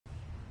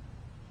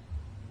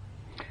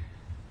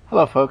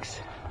Hello folks.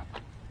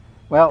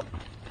 Well,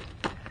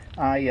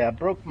 I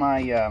broke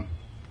my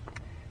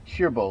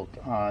shear bolt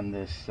on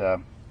this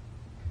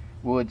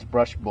Woods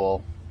brush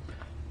bowl.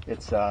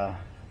 It's a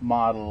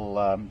model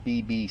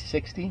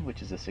BB60,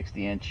 which is a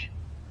 60-inch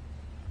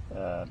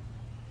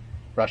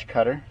brush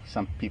cutter.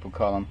 Some people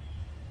call them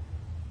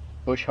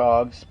bush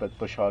hogs, but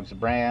bush hogs a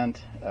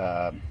brand.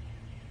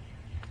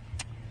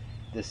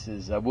 This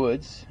is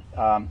Woods.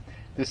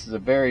 This is a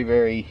very,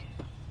 very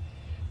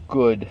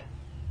good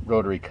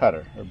rotary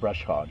cutter or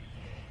brush hog.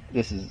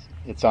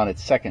 It's on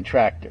its second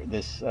tractor.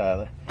 This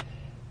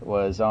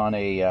was on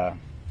a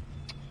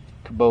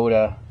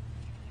Kubota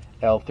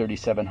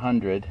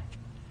L3700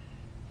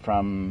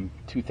 from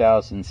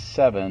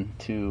 2007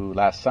 to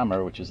last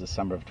summer, which is the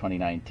summer of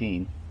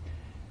 2019.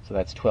 So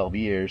that's 12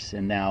 years,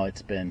 and now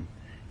it's been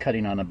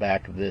cutting on the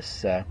back of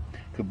this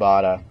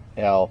Kubota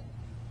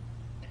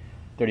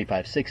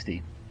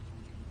L3560.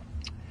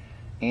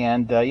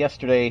 And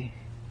yesterday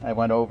I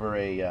went over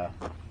a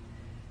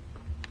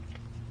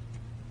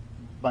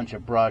bunch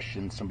of brush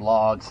and some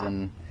logs,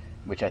 and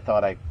which I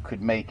thought I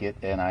could make it,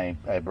 and I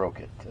broke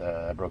it.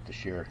 I broke the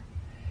shear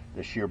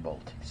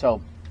bolt.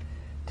 So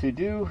to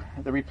do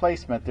the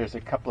replacement, there's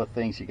a couple of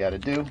things you got to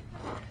do.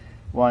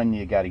 One,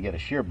 you got to get a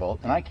shear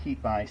bolt, and I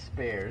keep my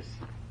spares.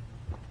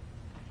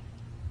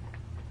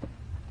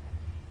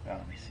 Well,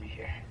 let me see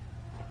here.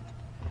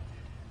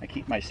 I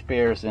keep my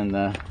spares in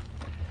the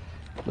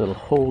little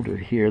holder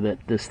here that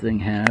this thing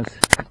has.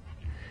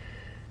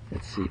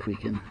 Let's see if we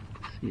can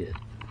see it.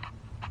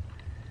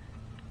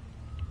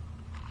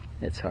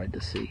 It's hard to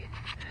see,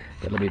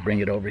 but let me bring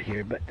it over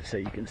here, but so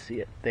you can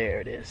see it.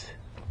 There it is.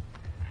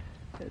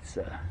 It's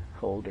a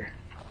holder,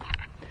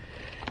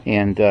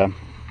 and I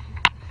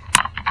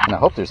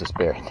hope there's a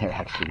spare in there.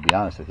 Actually, to be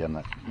honest with you,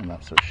 I'm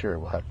not so sure.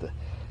 We'll have to.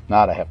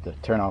 Not. I have to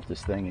turn off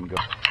this thing and go.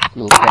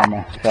 The little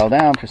camera fell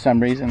down for some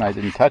reason. I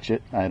didn't touch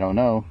it. I don't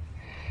know.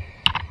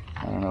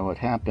 I don't know what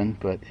happened,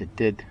 but it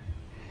did.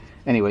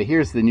 Anyway,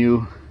 here's the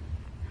new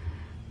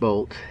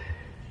bolt.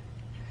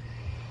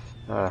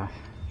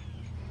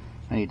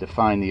 I need to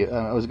find the,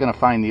 I was going to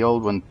find the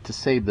old one to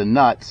save the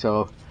nut,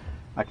 so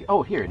I can,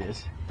 oh, here it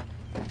is.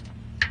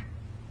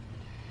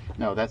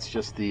 No, that's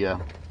just the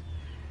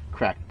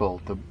cracked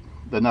bolt.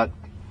 The nut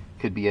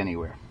could be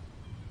anywhere.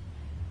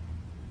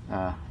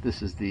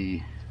 This is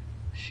the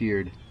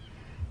sheared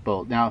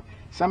bolt. Now,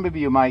 some of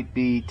you might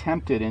be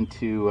tempted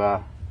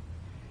into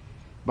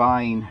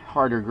buying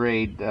harder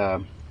grade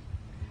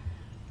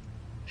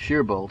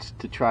shear bolts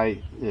to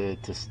try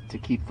to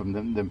keep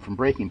them from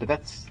breaking, but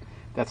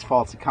that's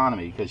false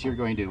economy, because you're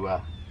going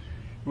to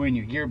ruin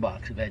your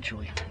gearbox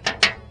eventually,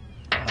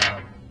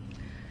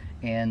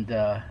 and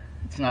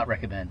it's not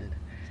recommended.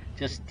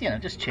 Just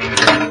change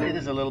it. It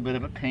is a little bit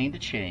of a pain to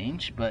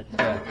change, but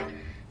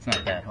it's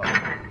not that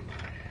hard.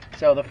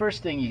 So the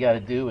first thing you got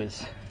to do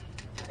is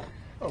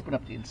open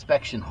up the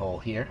inspection hole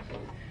here,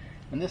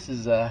 and this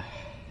is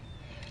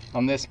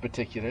on this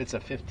particular, it's a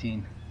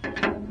 15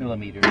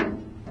 millimeter.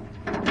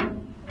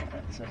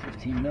 It's a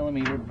 15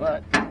 millimeter,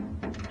 but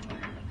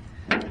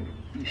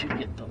you should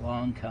get the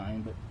long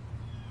kind. But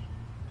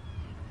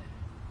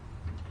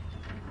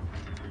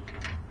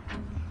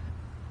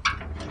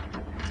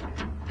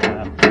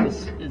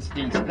this is the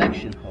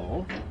inspection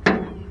hole,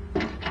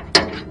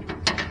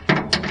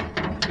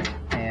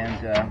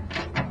 and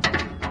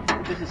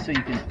this is so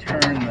you can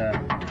turn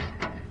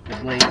the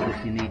blade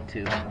if you need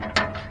to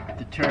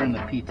turn the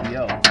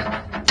PTO.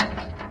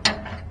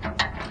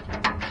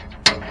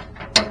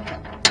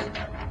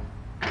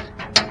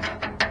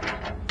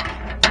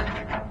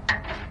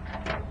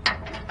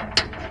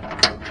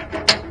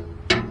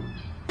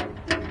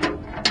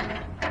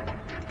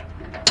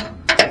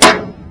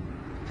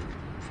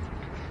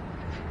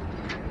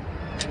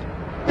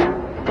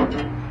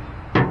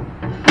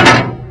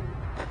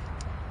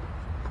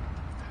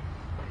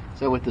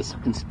 So with this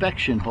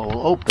inspection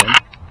hole open,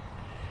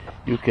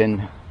 you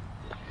can,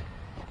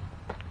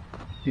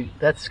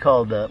 that's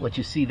called, what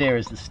you see there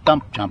is the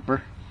stump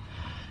jumper,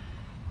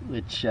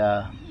 which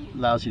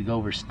allows you to go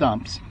over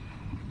stumps,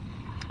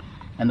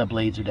 and the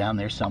blades are down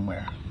there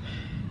somewhere.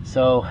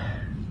 So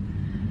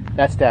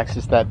that's to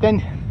access that.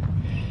 Then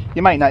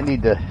you might not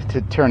need to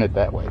turn it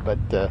that way, but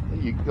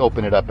you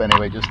open it up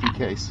anyway just in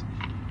case.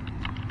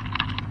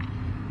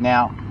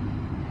 Now,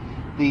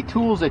 the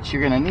tools that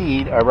you're going to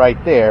need are right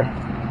there.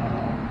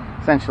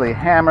 Essentially a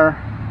hammer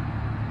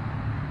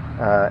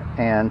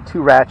and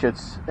two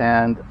ratchets,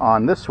 and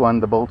on this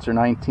one the bolts are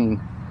 19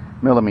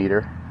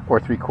 millimeter or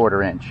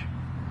 3/4 inch.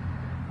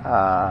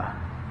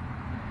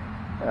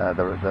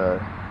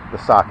 The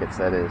sockets,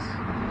 that is,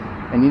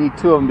 and you need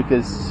two of them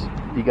because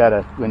you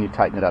gotta, when you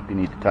tighten it up, you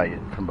need to tighten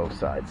it from both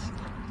sides.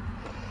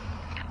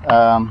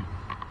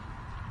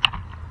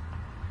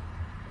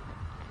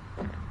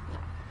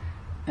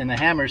 And the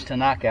hammer's to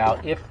knock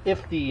out if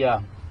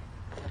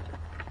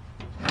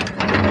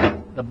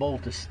the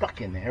bolt is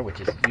stuck in there, which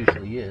it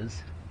usually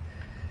is.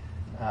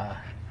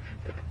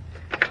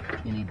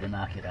 You need to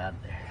knock it out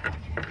of there.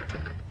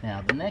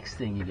 Now the next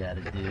thing you got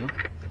to do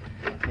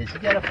is you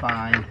got to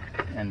find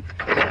and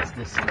yes,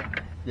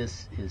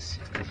 this is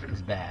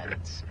bad.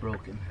 It's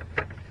broken.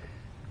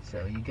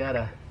 So you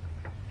gotta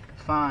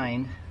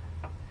find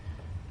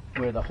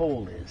where the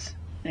hole is,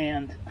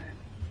 and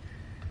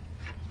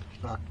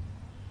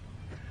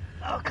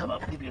I'll come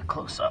up and give you a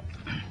close-up.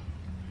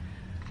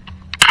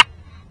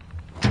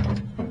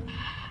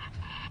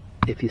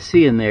 If you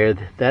see in there,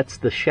 that's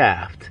the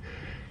shaft,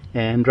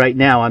 and right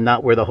now I'm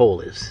not where the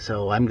hole is,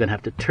 so I'm gonna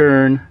have to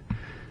turn.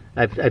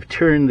 I've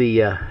turned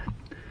the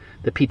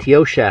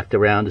PTO shaft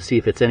around to see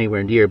if it's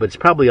anywhere near, but it's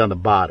probably on the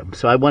bottom.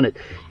 So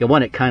you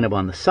want it kind of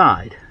on the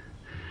side,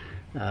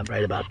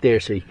 right about there,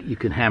 so you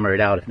can hammer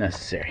it out if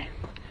necessary.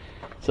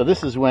 So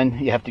this is when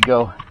you have to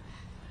go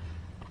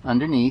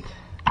underneath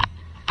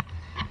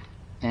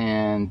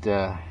and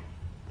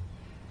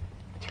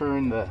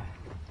turn the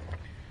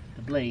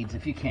blades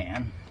if you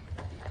can.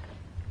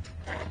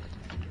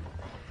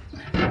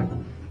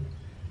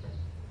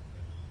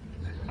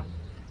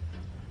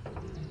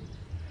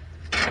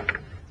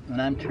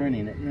 And I'm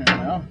turning it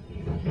now,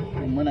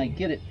 and when I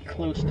get it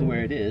close to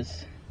where it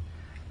is,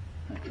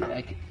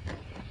 I can,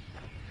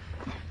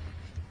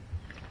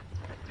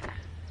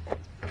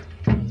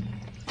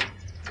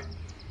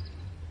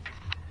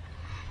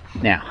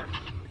 now,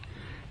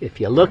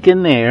 if you look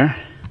in there,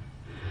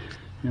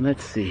 and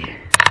let's see,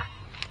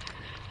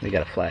 we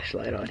got a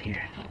flashlight on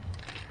here.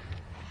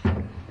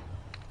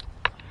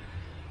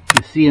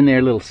 You see in there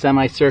a little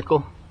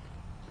semicircle?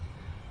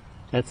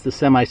 That's the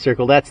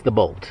semicircle, that's the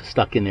bolt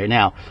stuck in there.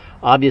 Now,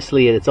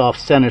 obviously it's off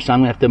center, so I'm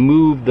going to have to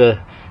move the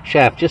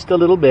shaft just a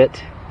little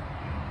bit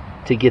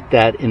to get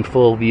that in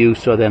full view,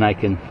 so then I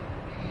can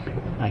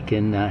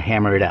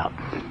hammer it out.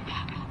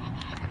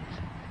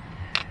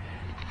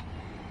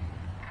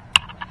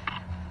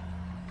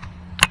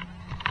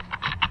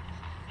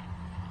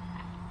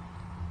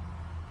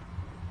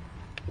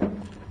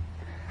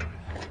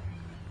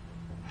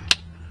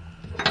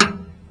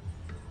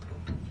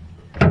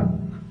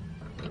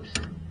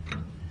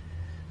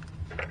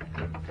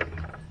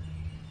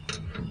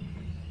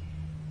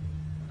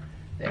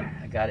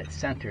 Got it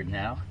centered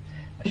now.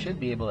 I should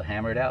be able to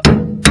hammer it out.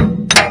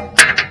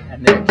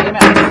 And there it came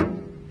out.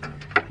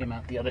 Came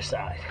out the other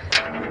side.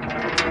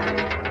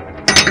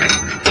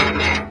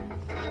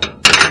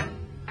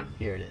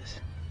 Here it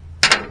is.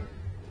 At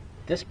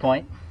this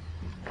point,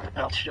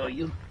 I'll show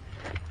you.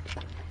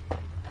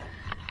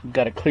 We've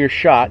got a clear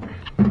shot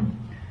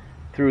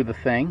through the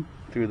thing,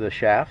 through the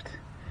shaft,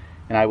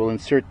 and I will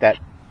insert that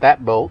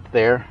bolt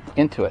there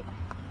into it.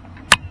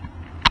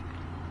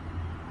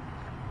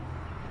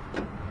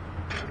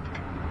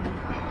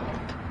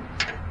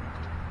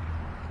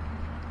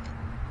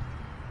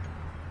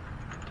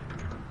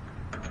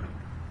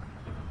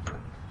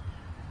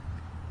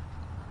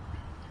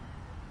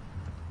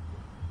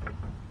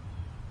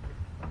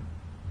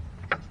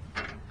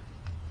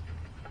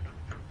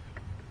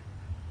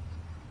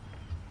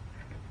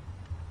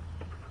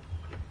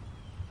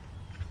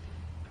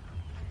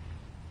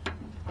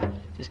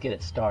 Just get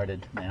it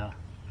started now.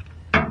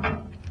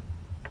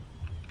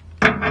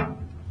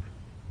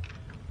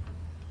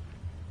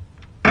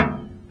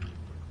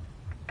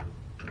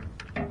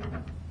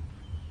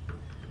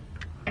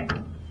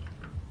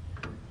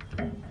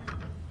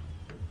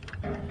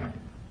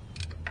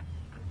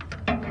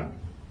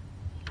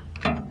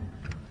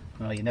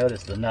 Well, you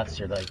notice the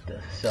nuts are like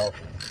the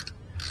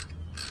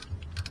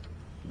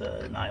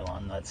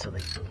nylon nuts, so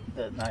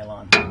the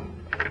nylon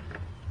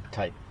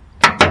type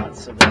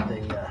nuts, so that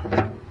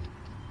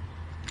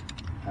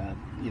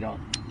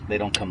they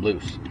don't come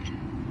loose.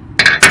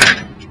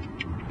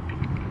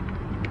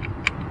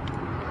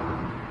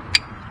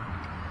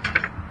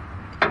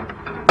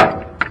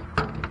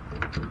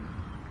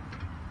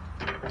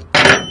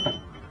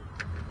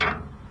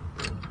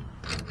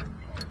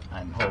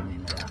 I'm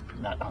holding the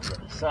nut on the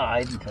other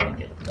side until I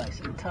get it nice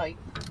and tight.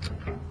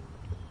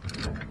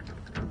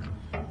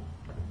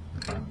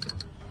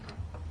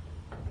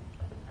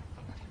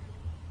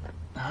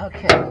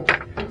 Okay,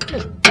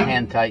 just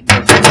hand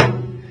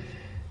tighten.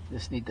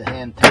 Just need to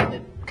hand tighten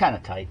it, kind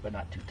of tight, but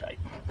not too tight.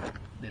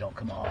 They don't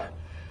come off.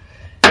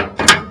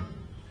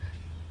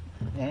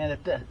 And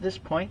at this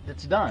point,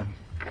 it's done.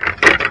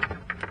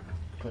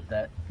 Put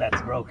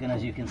that's broken,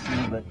 as you can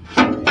see, but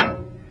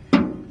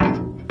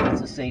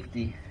it's a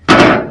safety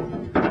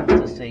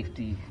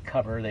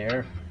cover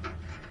there.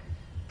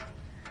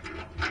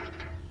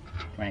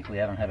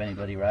 Frankly, I don't have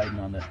anybody riding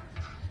on the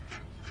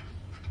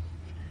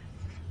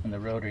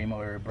Rotary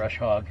motor or brush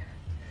hog.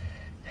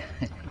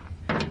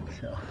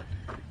 So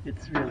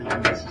it's really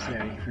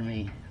unnecessary for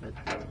me, but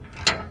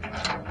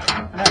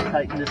I'll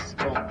tighten this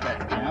bolt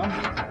back down.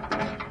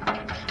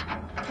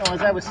 So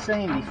as I was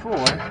saying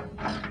before,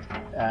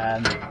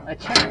 I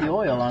checked the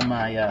oil on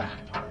my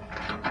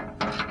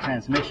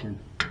transmission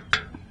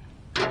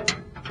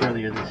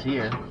earlier this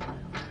year,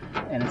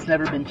 and it's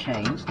never been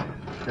changed.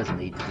 It doesn't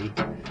need to be,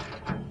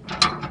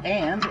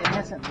 and it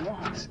hasn't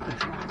lost the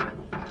drop.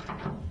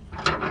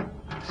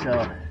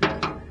 So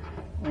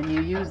when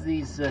you use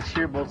these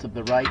shear bolts of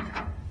the right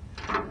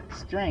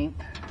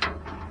strength,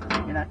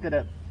 you're not going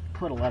to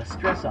put a lot of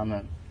stress on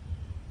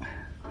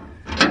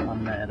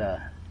on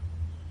that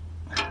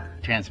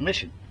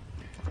transmission,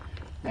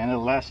 and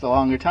it'll last a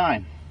longer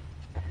time.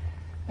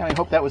 And I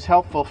hope that was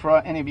helpful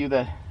for any of you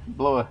that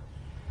blow a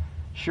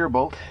shear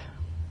bolt.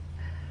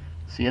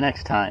 See you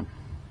next time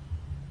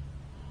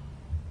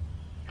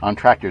on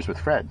Tractors with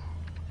Fred.